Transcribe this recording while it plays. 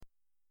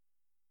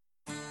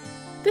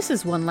This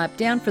is One Lap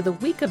Down for the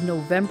week of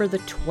November the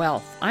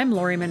 12th. I'm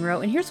Lori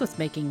Monroe, and here's what's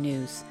making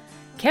news.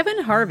 Kevin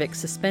Harvick,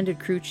 suspended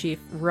crew chief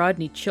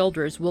Rodney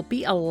Childers, will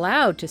be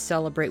allowed to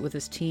celebrate with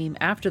his team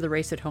after the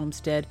race at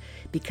Homestead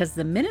because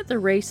the minute the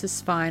race is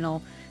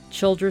final,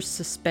 Childers'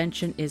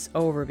 suspension is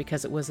over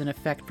because it was in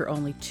effect for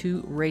only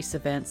 2 race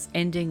events,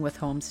 ending with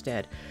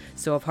Homestead.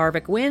 So if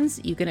Harvick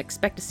wins, you can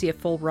expect to see a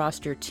full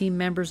roster of team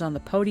members on the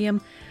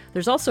podium.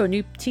 There's also a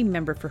new team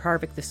member for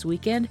Harvick this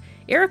weekend.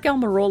 Eric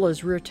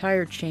Almirola's rear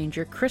tire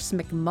changer, Chris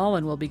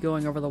McMullen, will be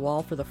going over the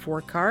wall for the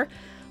 4 car.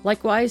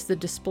 Likewise, the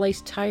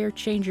displaced tire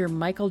changer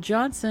Michael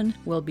Johnson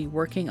will be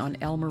working on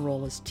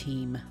Almirola's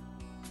team.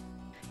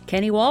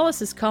 Kenny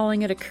Wallace is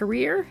calling it a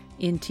career,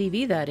 in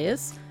TV that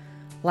is.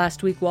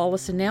 Last week,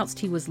 Wallace announced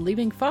he was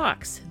leaving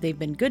Fox. They've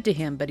been good to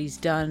him, but he's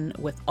done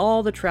with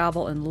all the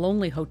travel and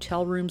lonely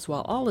hotel rooms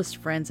while all his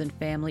friends and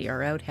family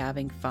are out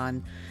having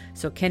fun.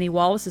 So Kenny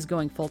Wallace is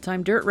going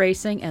full-time dirt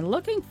racing and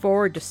looking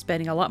forward to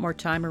spending a lot more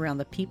time around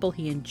the people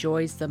he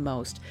enjoys the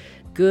most.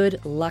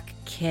 Good luck,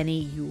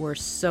 Kenny. You were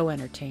so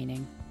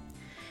entertaining.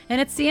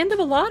 And it's the end of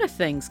a lot of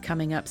things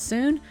coming up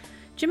soon.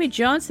 Jimmy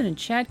Johnson and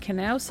Chad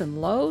Knaus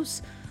and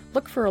Lowe's.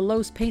 Look for a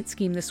Lowe's paint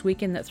scheme this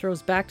weekend that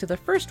throws back to the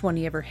first one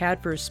he ever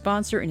had for his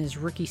sponsor in his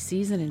rookie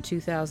season in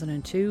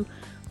 2002.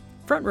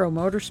 Front Row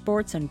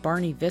Motorsports and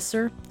Barney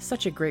Visser.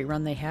 Such a great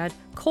run they had.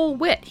 Cole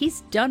Witt,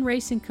 he's done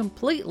racing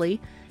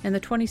completely, and the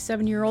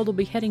 27-year-old will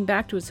be heading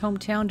back to his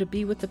hometown to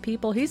be with the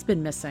people he's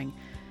been missing.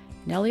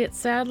 And Elliott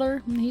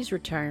Sadler, he's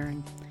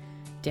retiring.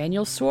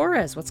 Daniel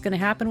Suarez, what's going to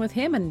happen with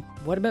him? And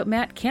what about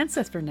Matt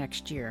Kenseth for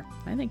next year?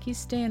 I think he's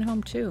staying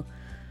home too.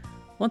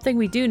 One thing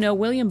we do know,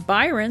 William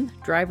Byron,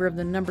 driver of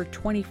the number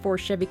 24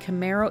 Chevy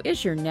Camaro,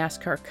 is your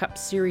NASCAR Cup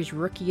Series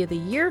Rookie of the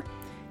Year.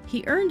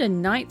 He earned a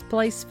 9th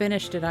place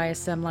finish at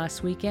ISM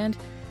last weekend,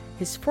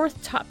 his 4th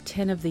top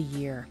 10 of the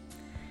year.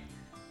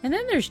 And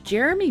then there's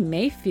Jeremy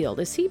Mayfield.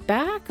 Is he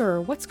back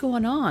or what's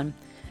going on?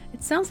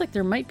 It sounds like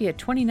there might be a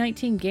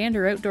 2019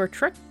 Gander outdoor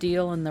truck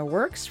deal in the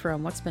works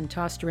from what's been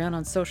tossed around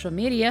on social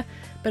media,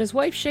 but his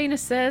wife Shayna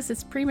says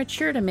it's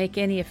premature to make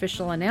any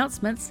official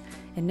announcements,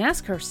 and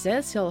NASCAR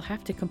says he'll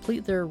have to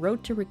complete their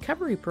Road to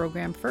Recovery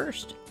program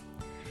first.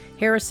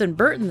 Harrison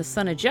Burton, the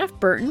son of Jeff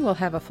Burton, will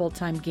have a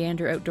full-time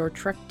Gander outdoor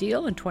truck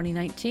deal in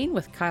 2019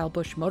 with Kyle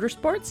Busch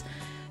Motorsports,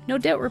 no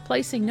doubt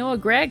replacing Noah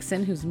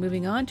Gragson, who's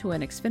moving on to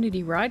an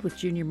Xfinity ride with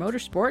Junior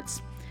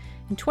Motorsports.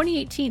 In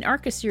 2018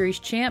 ARCA Series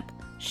champ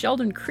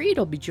Sheldon Creed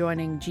will be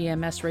joining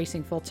GMS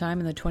Racing full-time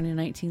in the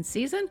 2019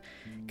 season,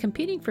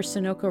 competing for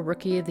Sunoco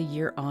Rookie of the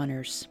Year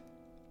honors.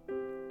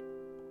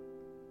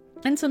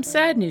 And some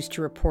sad news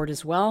to report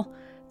as well.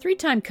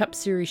 3-time Cup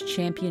Series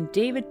champion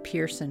David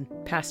Pearson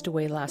passed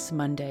away last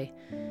Monday.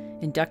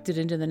 Inducted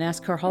into the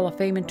NASCAR Hall of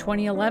Fame in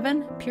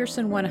 2011,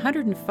 Pearson won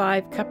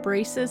 105 Cup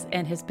races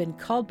and has been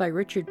called by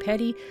Richard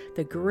Petty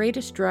the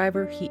greatest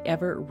driver he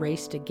ever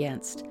raced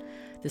against.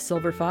 The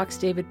Silver Fox,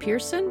 David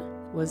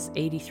Pearson, was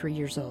 83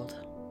 years old.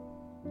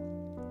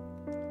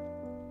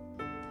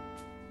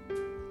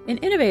 In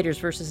Innovators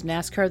versus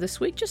NASCAR this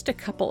week, just a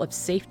couple of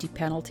safety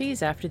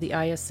penalties after the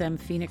ISM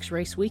Phoenix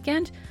race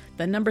weekend.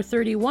 The number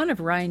 31 of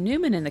Ryan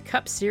Newman in the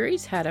Cup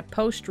Series had a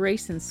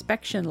post-race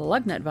inspection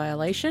lug nut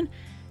violation.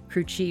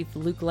 Crew chief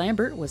Luke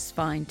Lambert was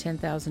fined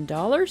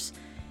 $10,000.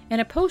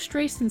 And a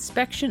post-race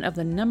inspection of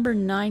the number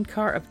 9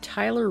 car of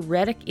Tyler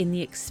Reddick in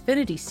the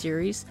Xfinity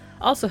Series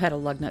also had a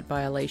lug nut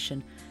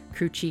violation.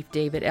 Crew chief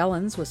David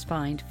Ellens was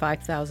fined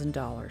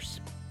 $5,000.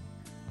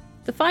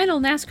 The final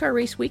NASCAR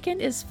race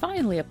weekend is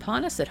finally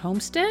upon us at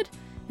Homestead,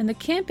 and the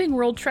Camping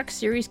World Truck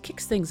Series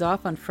kicks things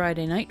off on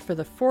Friday night for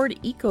the Ford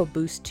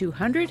EcoBoost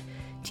 200.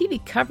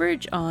 TV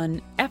coverage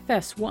on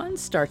FS1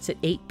 starts at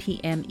 8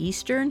 p.m.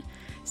 Eastern.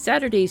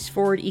 Saturday's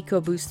Ford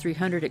EcoBoost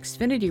 300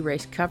 Xfinity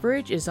race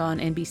coverage is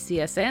on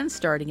NBCSN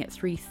starting at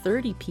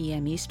 3:30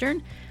 p.m.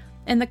 Eastern.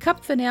 And the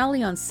Cup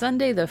finale on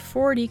Sunday, the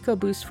Ford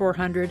EcoBoost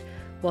 400,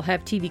 will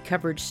have TV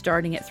coverage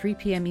starting at 3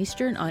 p.m.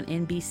 Eastern on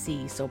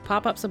NBC, so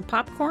pop up some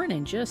popcorn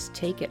and just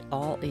take it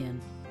all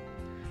in.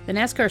 The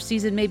NASCAR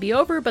season may be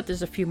over, but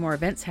there's a few more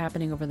events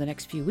happening over the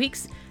next few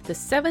weeks. The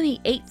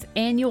 78th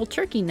Annual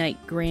Turkey Night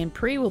Grand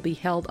Prix will be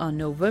held on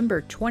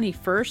November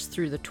 21st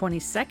through the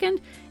 22nd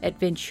at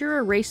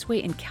Ventura Raceway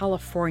in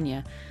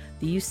California.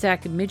 The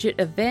USAC Midget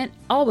event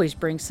always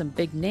brings some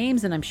big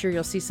names, and I'm sure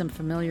you'll see some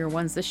familiar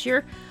ones this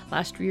year.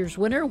 Last year's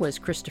winner was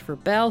Christopher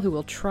Bell, who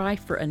will try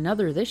for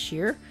another this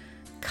year.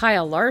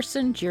 Kyle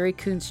Larson, Jerry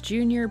Coons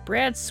Jr.,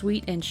 Brad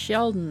Sweet, and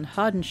Sheldon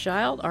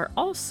Hodenschild are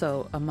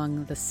also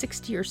among the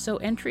 60 or so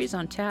entries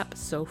on tap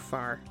so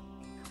far.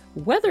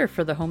 Weather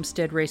for the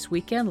Homestead race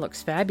weekend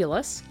looks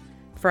fabulous.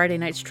 Friday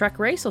night's truck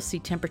race will see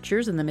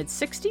temperatures in the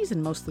mid-60s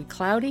and mostly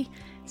cloudy.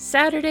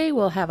 Saturday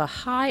will have a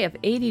high of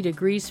 80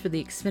 degrees for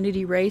the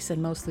Xfinity race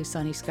and mostly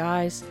sunny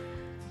skies.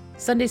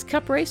 Sunday's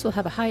Cup race will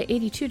have a high of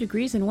 82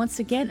 degrees and once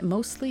again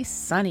mostly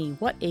sunny.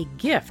 What a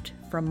gift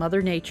from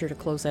Mother Nature to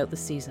close out the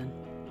season.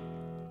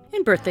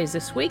 In birthdays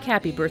this week,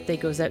 happy birthday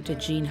goes out to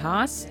Gene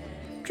Haas,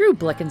 Drew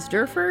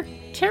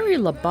Blickensderfer, Terry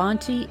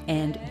Labonte,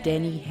 and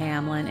Denny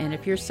Hamlin. And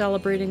if you're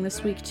celebrating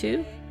this week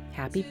too,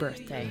 Happy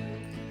birthday.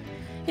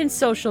 In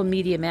social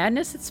media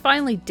madness, it's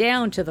finally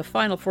down to the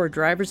final 4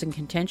 drivers in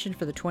contention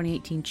for the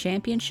 2018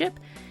 championship,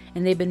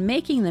 and they've been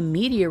making the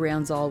media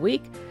rounds all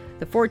week.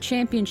 The 4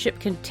 championship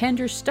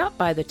contenders stopped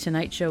by The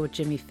Tonight Show with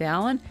Jimmy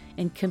Fallon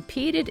and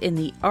competed in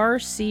the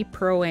RC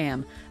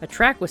Pro-Am. A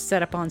track was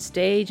set up on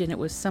stage, and it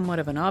was somewhat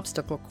of an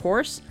obstacle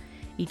course.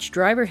 Each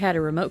driver had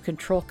a remote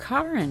control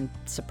car, and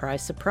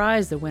surprise,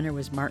 surprise, the winner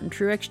was Martin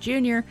Truex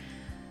Jr.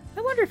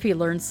 I wonder if he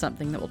learned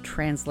something that will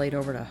translate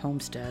over to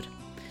Homestead.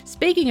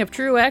 Speaking of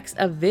Truex,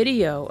 a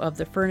video of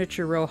the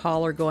Furniture Row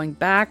hauler going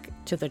back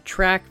to the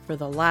track for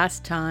the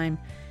last time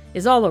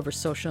is all over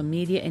social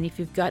media, and if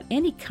you've got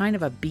any kind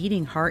of a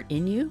beating heart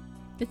in you,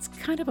 it's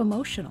kind of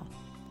emotional.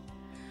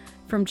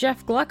 From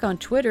Jeff Gluck on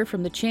Twitter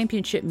from the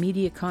Championship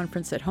Media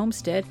Conference at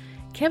Homestead,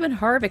 Kevin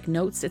Harvick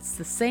notes it's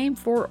the same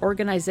 4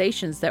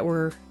 organizations that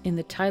were in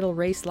the title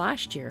race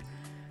last year.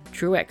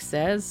 Truex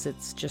says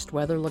it's just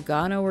whether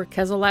Logano or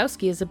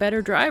Keselowski is a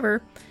better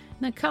driver, and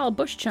then Kyle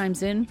Busch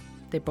chimes in,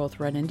 they both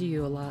run into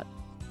you a lot.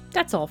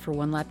 That's all for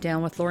One Lap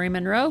Down with Lori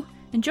Monroe.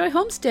 Enjoy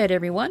Homestead,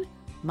 everyone.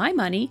 My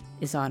money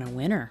is on a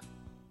winner.